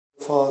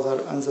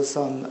Father, and the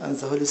Son, and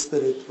the Holy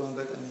Spirit, one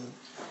God, Amen.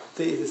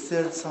 Today is the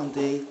third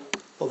Sunday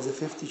of the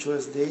 50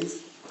 Joyous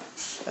Days,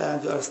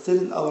 and we are still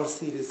in our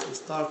series. We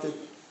started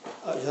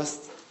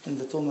just in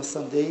the Thomas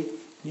Sunday,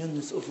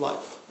 Newness of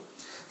Life.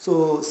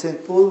 So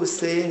St. Paul was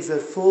saying,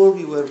 therefore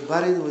we were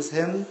buried with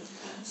him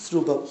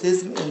through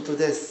baptism into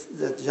death,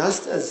 that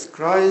just as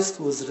Christ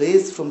was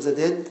raised from the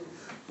dead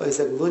by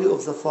the glory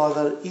of the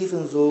Father,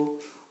 even though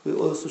we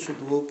also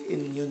should walk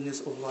in newness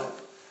of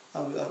life.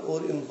 And we are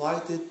all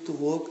invited to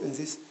walk in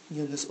this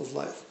newness of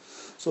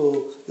life.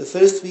 So the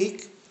first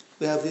week,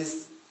 we have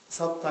this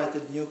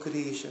subtitled New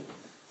Creation.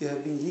 You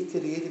have been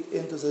recreated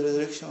into the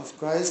resurrection of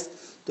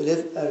Christ to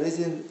live a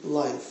risen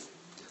life.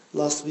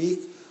 Last week,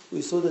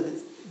 we saw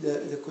that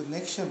the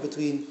connection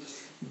between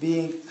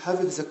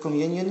having the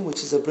communion,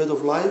 which is the bread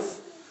of life,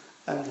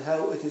 and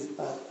how it is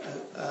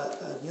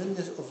a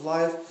newness of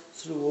life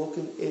through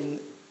walking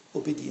in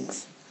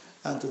obedience.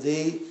 And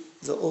today,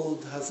 the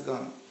old has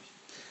gone.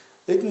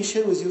 Let me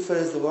share with you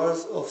first the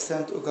words of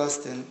St.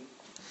 Augustine.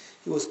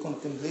 He was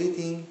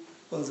contemplating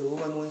on the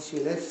woman when she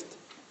left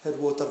her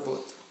water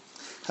pot.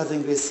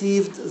 Having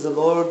received the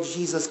Lord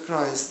Jesus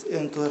Christ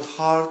into her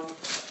heart,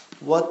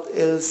 what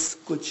else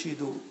could she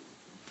do?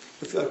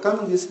 If you are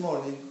coming this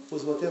morning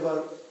with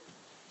whatever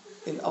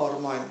in our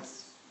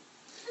minds,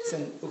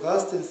 St.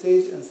 Augustine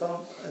says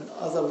in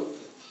other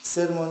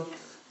sermon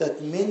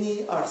that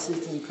many are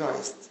seeking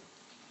Christ,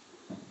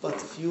 but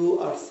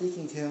few are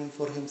seeking him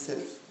for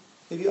himself.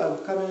 Maybe I'm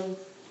coming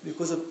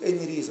because of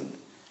any reason,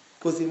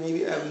 because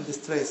maybe I'm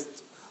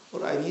distressed,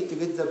 or I need to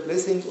get the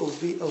blessing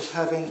of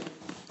having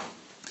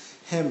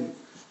him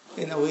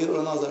in a way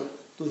or another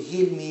to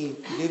heal me,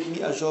 to give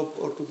me a job,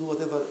 or to do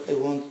whatever I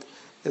want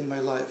in my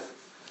life.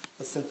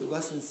 But St.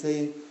 Augustine is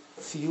saying,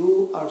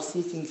 few are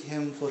seeking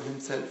him for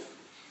himself.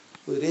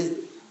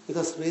 Let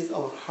us raise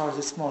our heart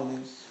this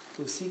morning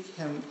to seek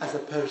him as a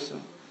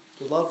person,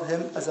 to love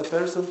him as a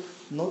person,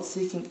 not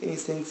seeking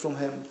anything from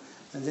him,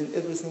 and then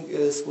everything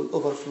else will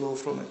overflow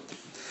from it.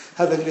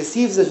 Having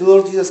received the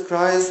Lord Jesus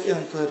Christ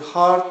into her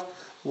heart,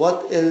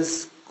 what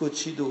else could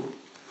she do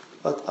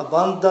but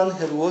abandon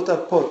her water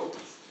pot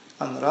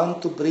and run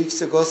to preach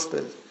the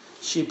gospel?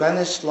 She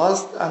banished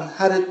lust and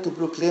hurried to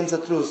proclaim the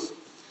truth.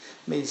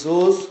 May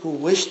those who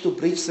wish to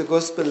preach the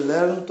gospel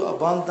learn to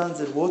abandon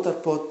their water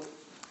pot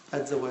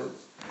at the well.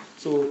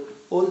 So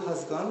all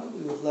has gone.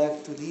 We would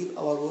like to leave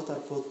our water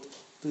pot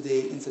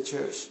today in the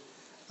church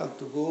and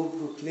to go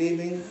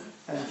proclaiming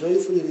and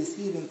joyfully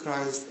receiving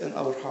Christ in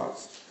our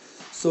hearts.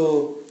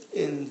 So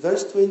in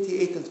verse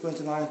 28 and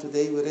 29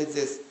 today we read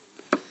this.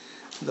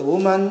 The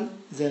woman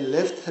then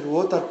left her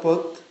water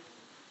pot,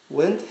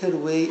 went her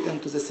way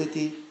into the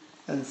city,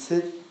 and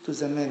said to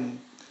the men,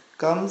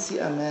 "Come see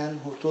a man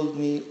who told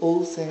me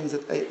all things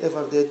that I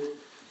ever did.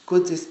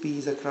 Could this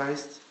be the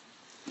Christ?"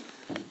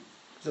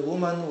 The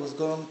woman was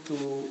going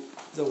to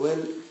the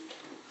well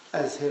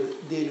as her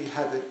daily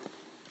habit.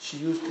 She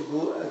used to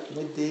go at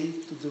midday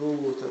to draw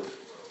water.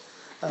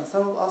 And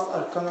some of us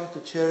are coming to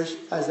church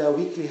as a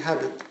weekly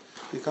habit.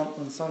 We come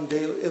on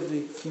Sunday or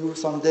every few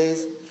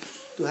Sundays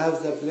to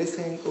have the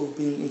blessing of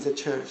being in the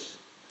church.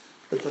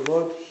 But the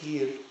Lord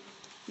here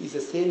is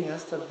the same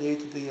yesterday,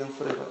 today, and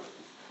forever,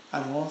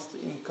 and wants to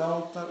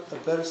encounter a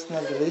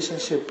personal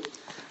relationship,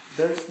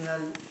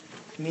 personal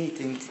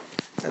meeting,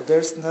 a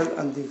personal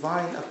and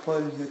divine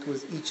appointment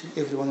with each and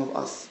every one of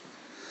us.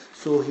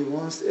 So he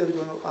wants every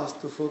one of us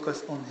to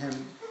focus on him.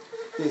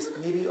 Yes,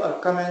 maybe you are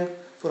coming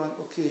for an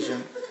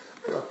occasion,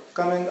 or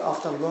coming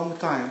after a long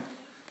time.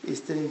 He's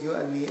telling you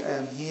and me,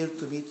 I am here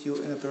to meet you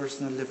in a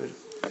personal level.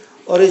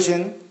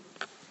 Origen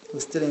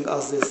was telling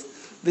us this.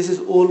 This is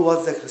all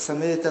what the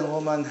Samaritan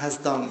woman has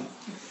done.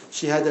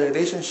 She had a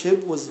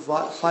relationship with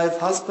 5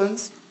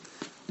 husbands.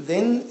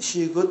 Then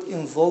she got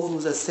involved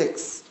with a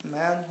 6th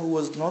man who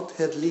was not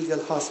her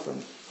legal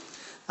husband.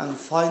 And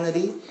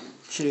finally,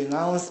 she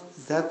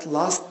renounced that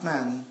last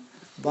man,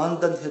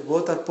 abandoned her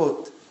water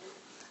pot,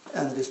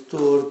 and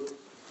restored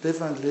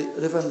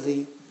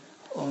reverently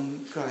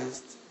on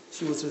Christ.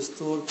 She was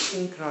restored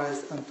in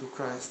Christ and to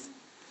Christ.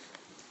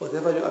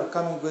 Whatever you are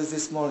coming with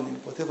this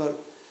morning, whatever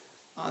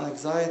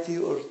anxiety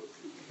or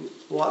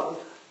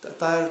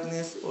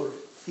tiredness or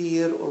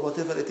fear or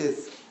whatever it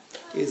is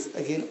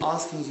again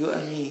asking you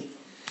and me,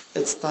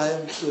 it's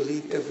time to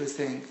leave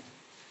everything.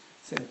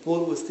 St.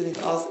 Paul was telling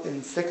us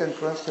in 2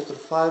 Corinthians chapter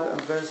 5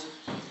 and verse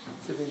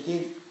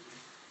 17,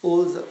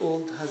 all the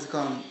old has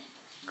gone.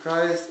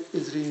 Christ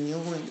is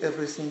renewing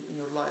everything in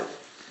your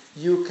life.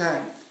 You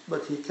can't,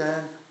 but he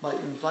can by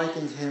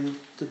inviting him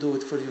to do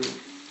it for you.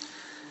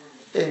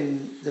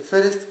 In the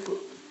first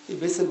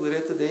epistle we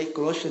read today,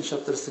 Colossians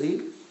chapter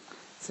 3,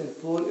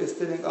 St. Paul is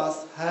telling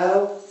us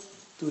how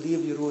to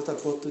leave your water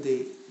pot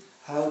today.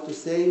 How to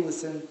say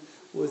with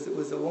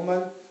a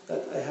woman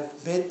that I have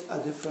met a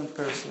different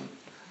person.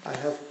 I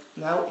have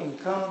now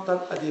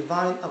encountered a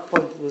divine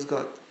appointment with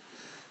God.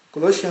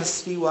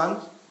 Colossians 3:1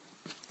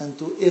 and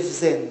 2, if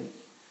then.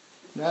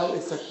 Now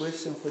it's a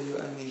question for you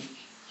and me.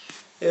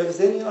 If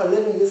then you are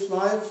living this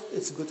life,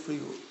 it's good for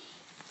you.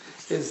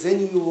 If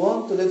then you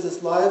want to live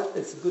this life,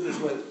 it's good as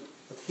well.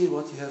 Here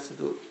what you have to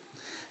do.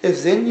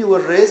 If then you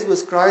were raised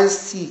with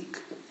Christ, seek.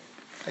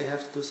 I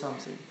have to do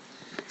something.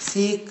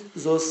 Seek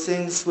those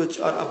things which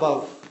are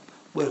above,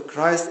 where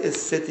Christ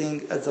is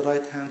sitting at the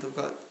right hand of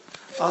God.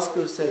 Ask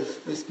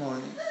yourself this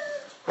morning,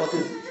 what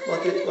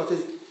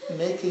is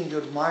making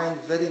your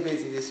mind very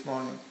busy this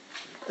morning?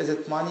 Is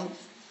it money?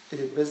 Is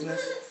it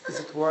business? Is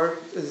it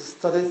work? Is it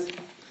studies?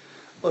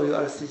 Or you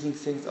are seeking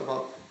things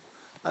above?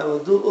 I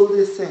will do all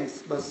these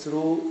things, but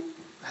through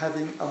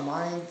having a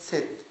mind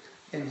set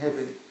in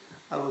heaven.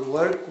 I will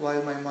work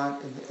while my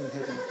mind in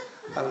heaven.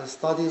 I will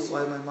study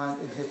while my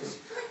mind in heaven.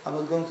 I'm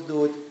not going to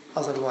do it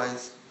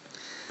otherwise.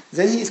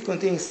 Then he is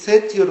continuing,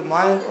 set your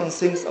mind on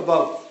things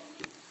above,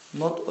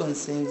 not on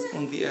things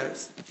on the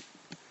earth.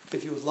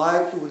 If you would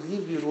like to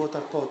leave your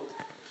water pot,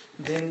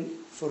 then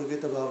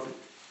forget about it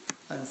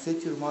and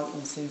set your mind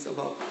on things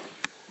above.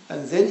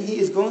 And then he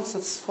is going to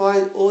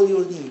satisfy all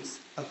your needs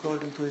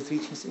according to his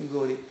riches in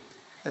glory,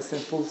 as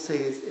St. Paul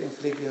says in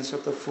Philippians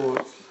chapter 4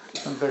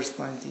 and verse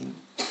 19.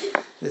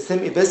 The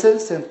same epistle,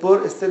 St.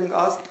 Paul is telling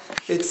us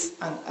it's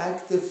an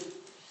active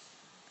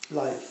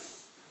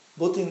life,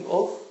 putting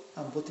off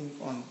and putting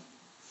on.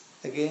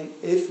 Again,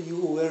 if you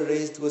were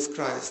raised with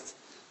Christ,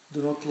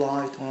 do not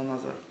lie to one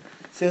another,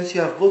 since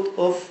you have put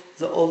off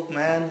the old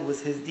man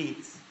with his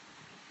deeds,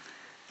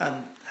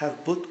 and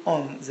have put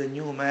on the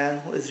new man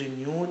who is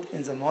renewed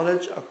in the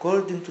knowledge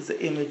according to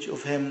the image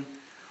of him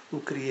who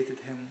created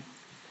him.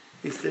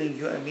 He's telling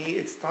you and me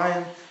it's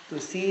time to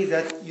see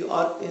that you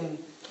are in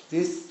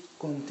this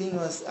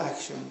continuous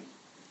action,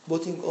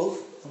 putting off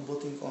and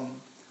putting on,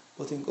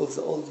 putting off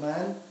the old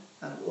man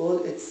and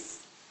all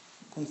its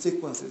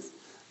consequences,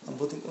 and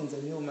putting on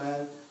the new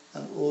man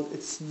and all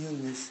its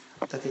newness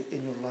that is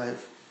in your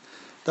life.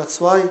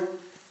 That's why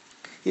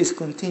he is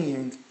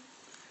continuing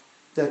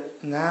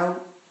that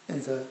now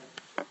in the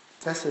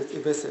Catholic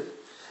epistle,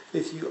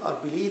 if you are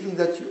believing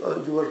that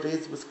you were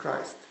raised with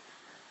Christ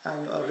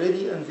and you are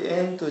ready in the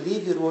end to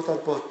leave your water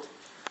pot,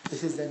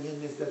 this is the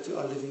newness that you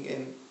are living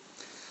in.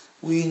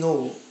 We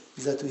know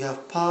that we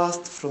have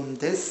passed from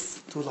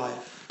death to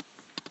life.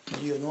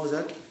 Do you know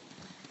that?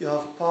 You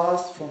have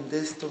passed from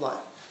death to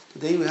life.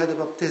 Today we had a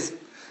baptism,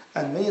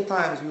 and many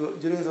times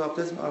during the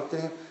baptism we are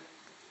telling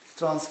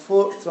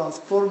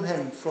transform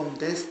him from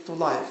death to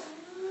life,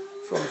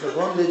 from the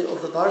bondage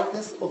of the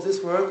darkness of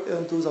this world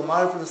into the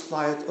marvelous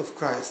light of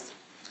Christ,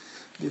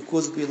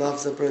 because we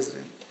love the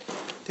brethren.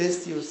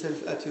 Test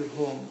yourself at your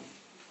home,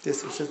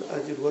 test yourself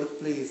at your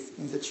workplace,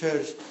 in the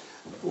church,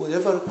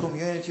 whatever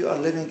community you are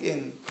living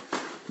in.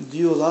 Do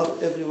you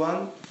love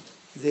everyone?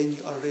 Then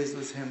you are raised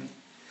with him.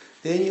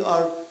 Then you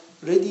are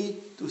ready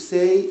to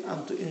say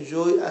and to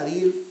enjoy a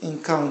real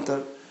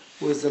encounter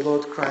with the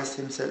Lord Christ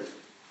himself.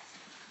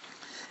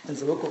 In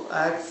the book of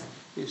Acts,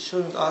 he's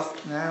showing us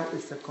now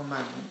it's a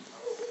commandment.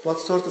 What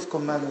sort of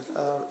commandments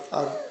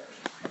are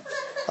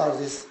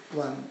this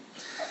one?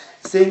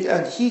 Saying,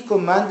 and he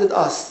commanded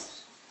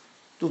us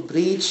to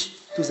preach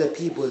to the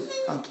people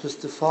and to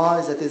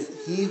testify that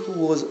is he who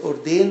was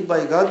ordained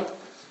by God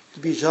to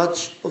be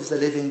judge of the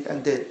living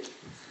and dead,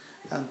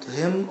 and to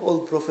him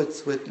all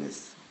prophets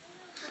witness.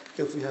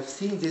 If we have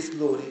seen this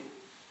glory,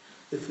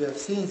 if we have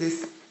seen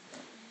this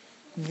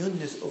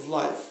newness of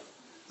life,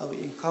 and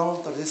we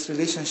encounter this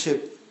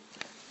relationship,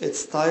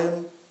 it's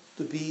time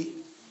to be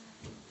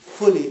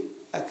fully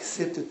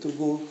accepted to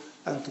go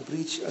and to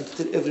preach and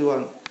to tell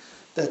everyone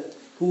that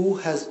who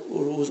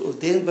was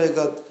ordained by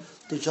God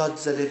to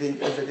judge the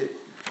living and the dead.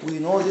 We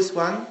know this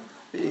one,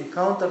 we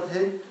encountered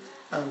him,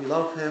 and we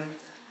love him,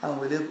 and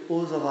we live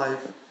all the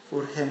life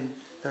for him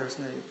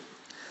personally.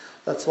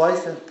 That's why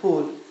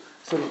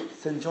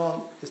St.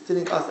 John is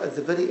telling us at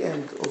the very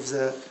end of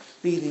the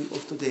reading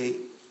of today,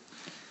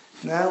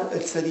 now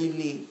it's a real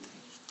need.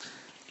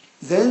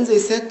 Then they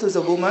said to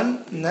the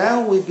woman,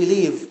 now we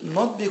believe,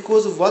 not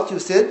because of what you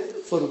said,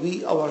 for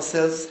we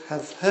ourselves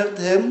have heard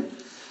him,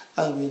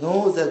 and we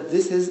know that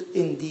this is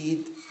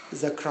indeed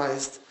the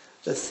Christ,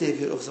 the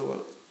Savior of the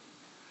world.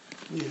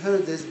 We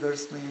heard this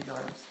verse many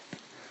times,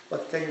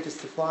 but can you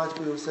testify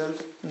to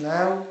yourself?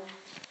 Now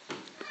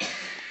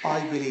I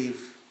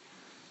believe.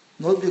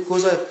 Not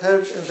because I've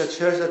heard in the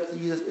church that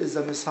Jesus is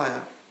the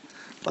Messiah,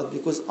 but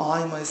because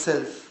I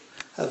myself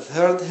have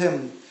heard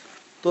him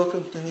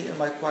talking to me in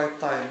my quiet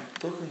time,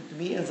 talking to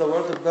me in the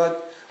Word of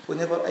God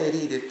whenever I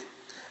read it.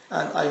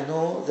 And I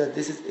know that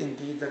this is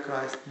indeed the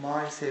Christ,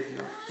 my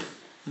Savior,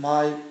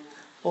 my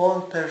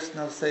own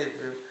personal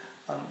Savior,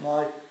 and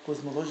my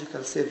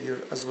cosmological Savior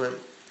as well.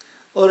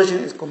 Origen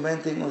is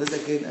commenting on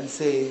this again and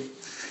saying,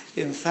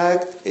 in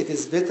fact, it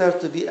is better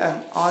to be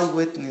an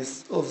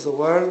eyewitness of the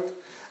Word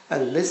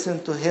and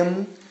listen to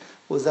him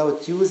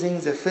without using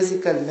the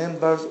physical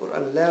members or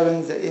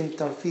allowing the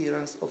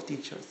interference of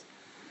teachers.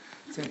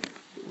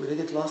 We read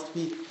it last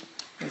week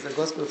in the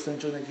Gospel of St.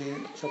 John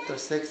again, chapter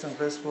 6 and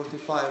verse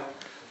 45,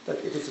 that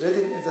it is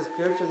written in the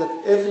scripture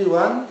that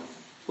everyone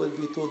will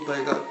be taught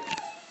by God.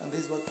 And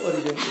this is what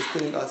Origen is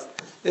telling us.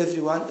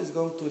 Everyone is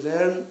going to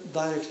learn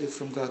directly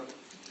from God.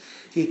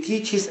 He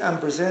teaches and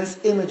presents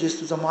images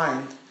to the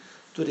mind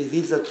to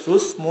reveal the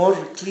truth more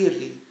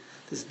clearly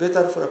It's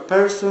better for a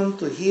person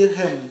to hear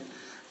him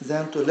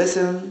than to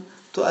listen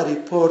to a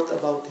report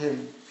about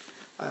him.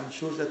 I'm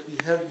sure that we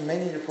heard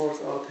many reports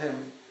about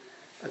him.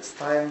 It's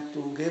time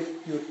to give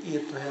your ear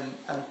to him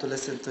and to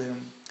listen to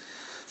him.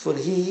 For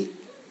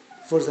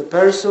the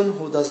person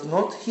who does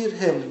not hear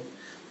him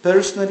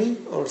personally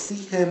or see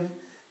him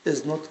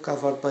is not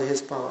covered by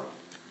his power.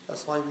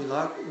 That's why we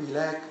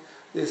lack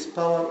this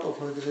power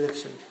of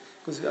resurrection,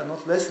 because we are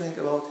not listening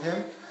about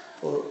him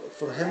or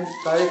for him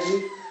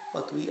directly,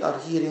 but we are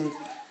hearing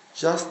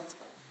just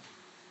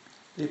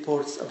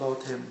reports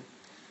about him.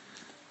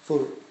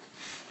 For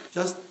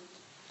just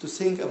to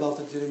think about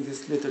it during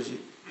this liturgy,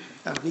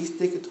 and please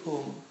take it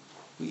home.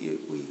 We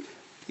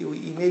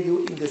email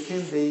you in the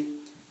same day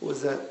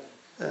with a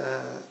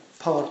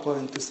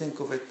PowerPoint to think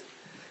of it.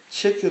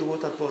 Check your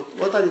water pot.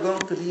 What are you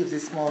going to leave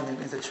this morning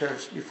in the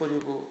church before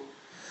you go?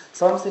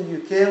 Something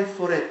you came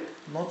for it,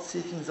 not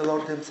seeking the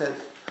Lord himself,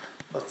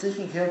 but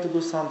seeking him to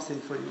do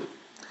something for you.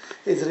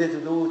 He's ready to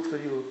do it for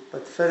you.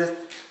 But first,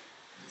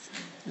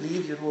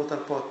 leave your water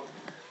pot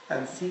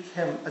and seek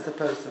him as a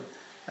person,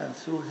 and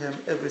through him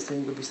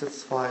everything will be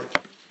satisfied.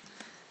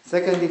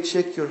 Secondly,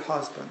 check your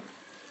husband.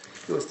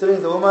 He was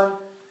telling the woman,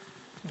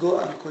 go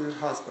and call your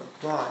husband.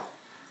 Why?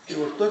 You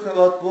were talking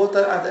about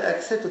water and I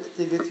accepted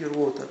to get your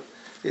water.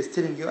 He's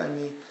telling you and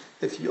me,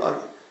 if you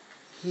are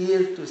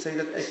here to say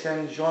that I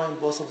can join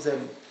both of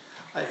them,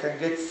 I can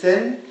get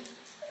sin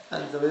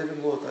and the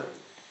living water,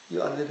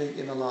 you are living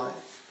in a lie.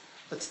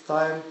 It's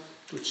time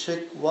to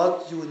check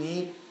what you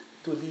need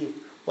to leave,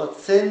 what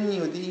sin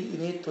you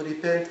need to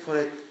repent for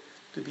it,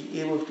 to be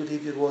able to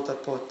leave your water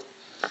pot.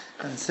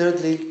 And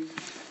thirdly,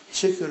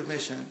 check your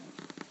mission.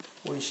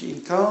 When she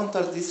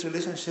encounters this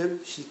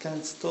relationship, she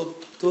can't stop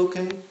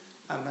talking.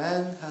 A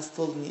man has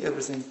told me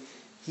everything.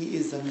 He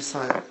is the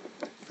Messiah.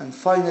 And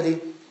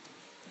finally,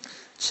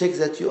 check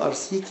that you are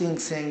seeking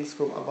things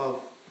from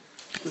above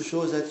to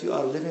show that you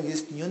are living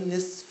this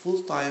newness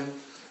full time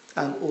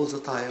and all the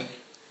time.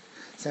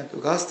 St.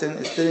 Augustine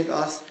is telling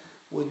us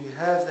when we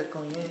have the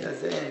communion at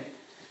the end,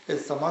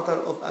 it's a matter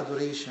of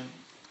adoration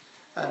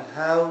and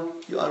how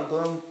you are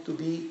going to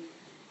be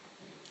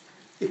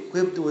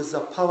equipped with the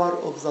power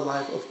of the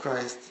life of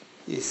Christ.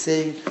 He's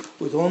saying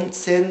we don't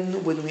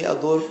sin when we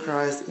adore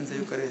Christ in the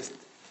Eucharist.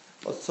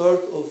 What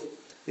sort of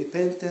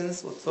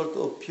repentance, what sort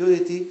of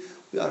purity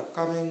we are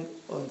coming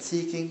on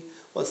seeking,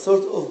 what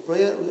sort of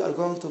prayer we are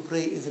going to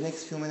pray in the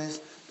next few minutes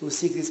to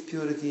seek this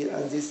purity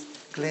and this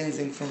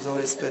cleansing from the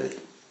Holy Spirit.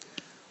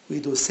 We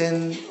do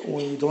sin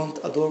when we don't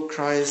adore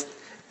Christ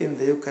in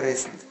the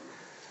Eucharist.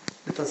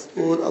 Let us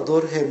all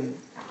adore him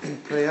in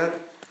prayer,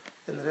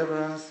 in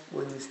reverence,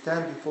 when we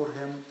stand before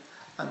him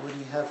and when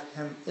we have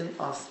him in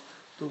us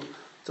to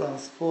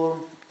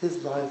transform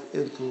his life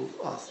into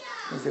us.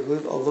 May the glory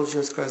of our Lord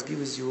Jesus Christ be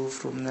with you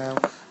from now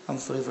and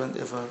forever and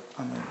ever.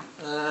 Amen.